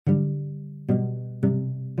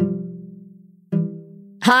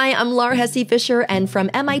Hi, I'm Laur Hesse-Fisher, and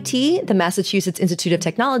from MIT, the Massachusetts Institute of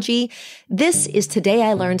Technology, this is Today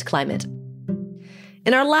I Learned Climate.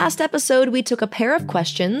 In our last episode, we took a pair of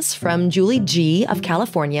questions from Julie G. of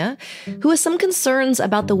California, who has some concerns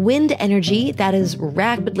about the wind energy that is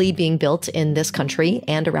rapidly being built in this country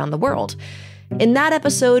and around the world. In that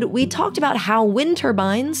episode, we talked about how wind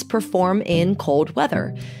turbines perform in cold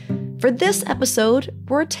weather. For this episode,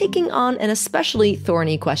 we're taking on an especially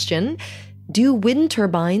thorny question. Do wind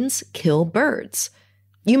turbines kill birds?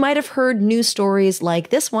 You might have heard news stories like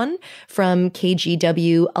this one from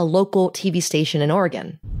KGW, a local TV station in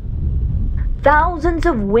Oregon. Thousands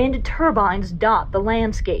of wind turbines dot the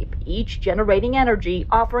landscape, each generating energy,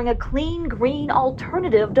 offering a clean, green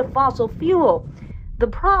alternative to fossil fuel. The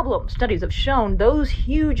problem, studies have shown, those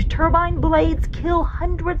huge turbine blades kill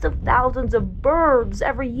hundreds of thousands of birds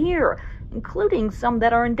every year, including some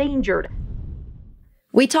that are endangered.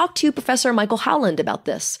 We talked to Professor Michael Howland about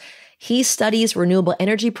this. He studies renewable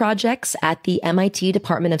energy projects at the MIT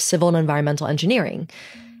Department of Civil and Environmental Engineering.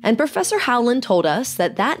 And Professor Howland told us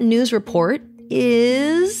that that news report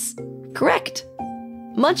is correct.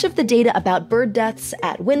 Much of the data about bird deaths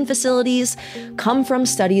at wind facilities come from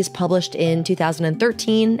studies published in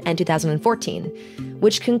 2013 and 2014,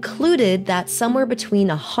 which concluded that somewhere between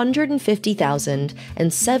 150,000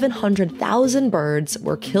 and 700,000 birds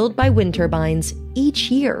were killed by wind turbines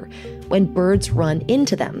each year when birds run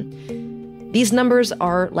into them. These numbers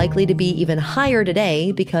are likely to be even higher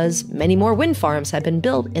today because many more wind farms have been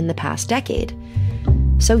built in the past decade.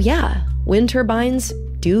 So yeah, wind turbines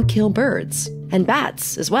do kill birds, and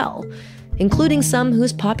bats as well, including some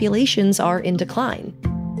whose populations are in decline.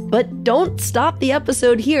 But don't stop the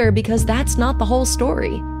episode here because that's not the whole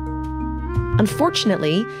story.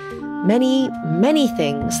 Unfortunately, many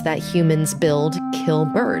things that humans build kill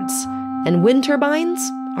birds, and wind turbines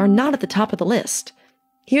are not at the top of the list.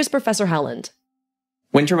 Here's Professor Howland.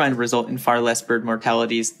 Wind turbines result in far less bird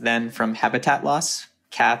mortalities than from habitat loss,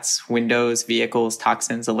 cats, windows, vehicles,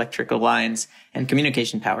 toxins, electrical lines, and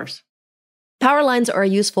communication towers. Power lines are a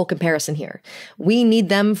useful comparison here. We need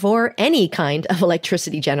them for any kind of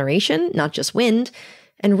electricity generation, not just wind,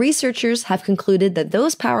 and researchers have concluded that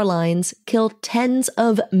those power lines kill tens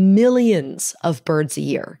of millions of birds a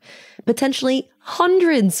year, potentially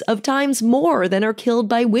hundreds of times more than are killed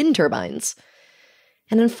by wind turbines.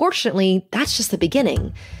 And unfortunately, that's just the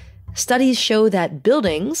beginning. Studies show that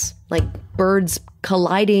buildings, like birds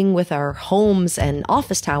colliding with our homes and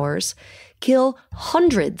office towers, kill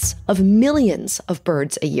hundreds of millions of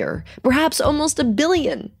birds a year, perhaps almost a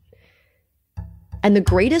billion. And the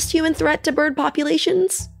greatest human threat to bird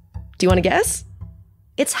populations? Do you want to guess?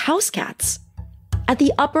 It's housecats. At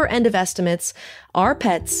the upper end of estimates, our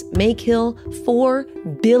pets may kill 4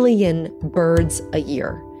 billion birds a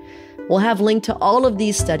year. We'll have linked to all of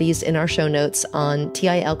these studies in our show notes on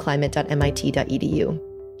tilclimate.mit.edu.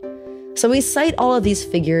 So we cite all of these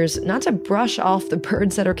figures not to brush off the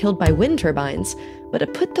birds that are killed by wind turbines, but to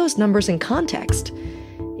put those numbers in context.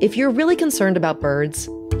 If you're really concerned about birds,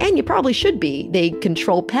 and you probably should be, they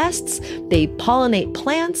control pests, they pollinate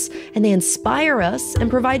plants, and they inspire us and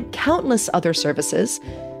provide countless other services,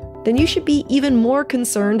 then you should be even more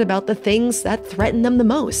concerned about the things that threaten them the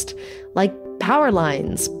most, like power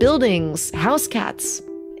lines, buildings, housecats,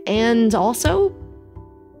 and also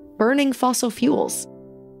burning fossil fuels.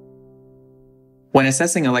 When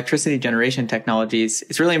assessing electricity generation technologies,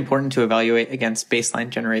 it's really important to evaluate against baseline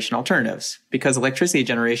generation alternatives, because electricity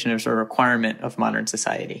generation is a requirement of modern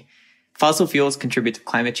society. Fossil fuels contribute to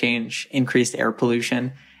climate change, increased air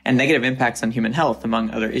pollution, and negative impacts on human health,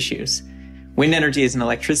 among other issues. Wind energy is an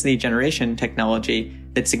electricity generation technology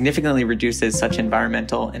that significantly reduces such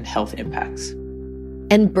environmental and health impacts.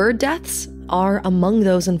 And bird deaths are among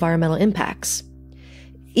those environmental impacts.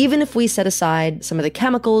 Even if we set aside some of the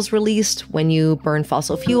chemicals released when you burn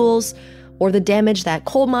fossil fuels, or the damage that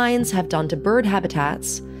coal mines have done to bird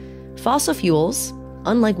habitats, fossil fuels,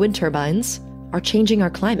 unlike wind turbines, are changing our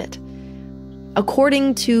climate.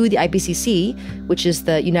 According to the IPCC, which is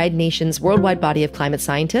the United Nations worldwide body of climate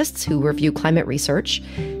scientists who review climate research,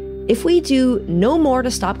 if we do no more to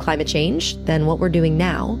stop climate change than what we're doing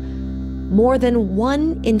now, more than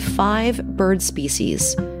 1 in 5 bird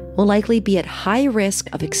species will likely be at high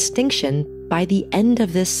risk of extinction by the end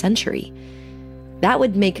of this century. That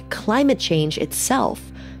would make climate change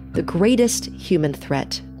itself the greatest human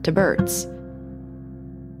threat to birds.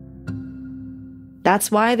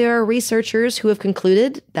 That's why there are researchers who have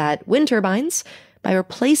concluded that wind turbines, by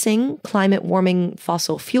replacing climate-warming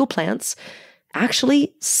fossil fuel plants,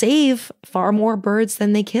 actually save far more birds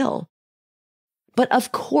than they kill. But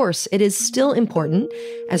of course, it is still important,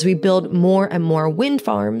 as we build more and more wind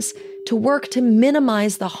farms, to work to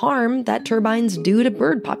minimize the harm that turbines do to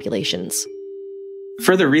bird populations.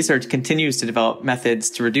 Further research continues to develop methods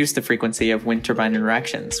to reduce the frequency of wind turbine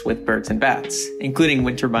interactions with birds and bats, including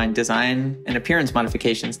wind turbine design and appearance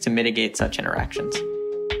modifications to mitigate such interactions.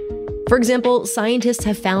 For example, scientists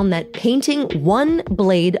have found that painting one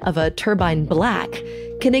blade of a turbine black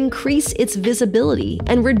can increase its visibility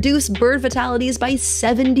and reduce bird fatalities by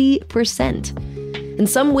 70%. And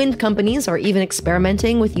some wind companies are even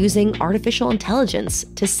experimenting with using artificial intelligence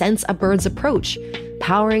to sense a bird's approach,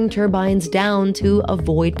 powering turbines down to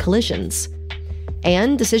avoid collisions.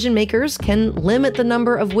 And decision makers can limit the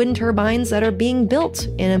number of wind turbines that are being built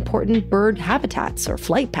in important bird habitats or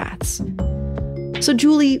flight paths. So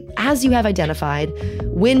Julie, as you have identified,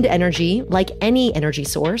 wind energy, like any energy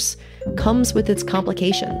source, comes with its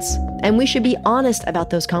complications. And we should be honest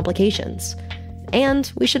about those complications.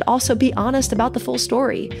 And we should also be honest about the full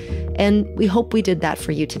story. And we hope we did that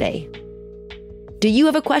for you today. Do you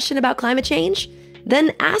have a question about climate change?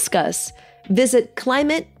 Then ask us. Visit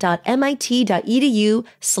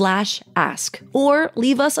climate.mit.edu/ask or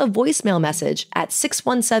leave us a voicemail message at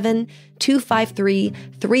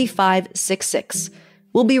 617-253-3566.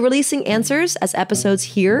 We'll be releasing answers as episodes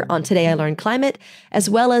here on Today I Learned Climate, as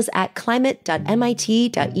well as at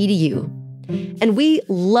climate.mit.edu. And we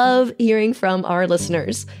love hearing from our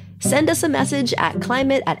listeners. Send us a message at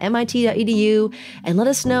climate@mit.edu and let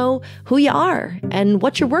us know who you are and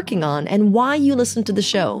what you're working on and why you listen to the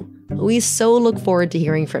show. We so look forward to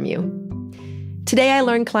hearing from you. Today I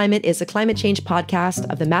Learned Climate is a climate change podcast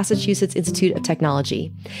of the Massachusetts Institute of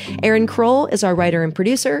Technology. Aaron Krol is our writer and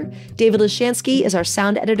producer. David Lishansky is our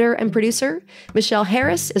sound editor and producer. Michelle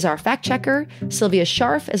Harris is our fact checker. Sylvia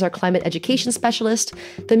Scharf is our climate education specialist.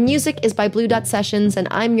 The music is by Blue Dot Sessions, and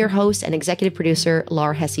I'm your host and executive producer,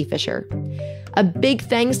 Laur Hesse Fisher. A big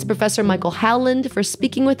thanks to Professor Michael Howland for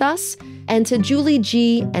speaking with us, and to Julie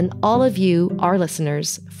G. and all of you, our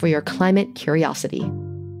listeners, for your climate curiosity.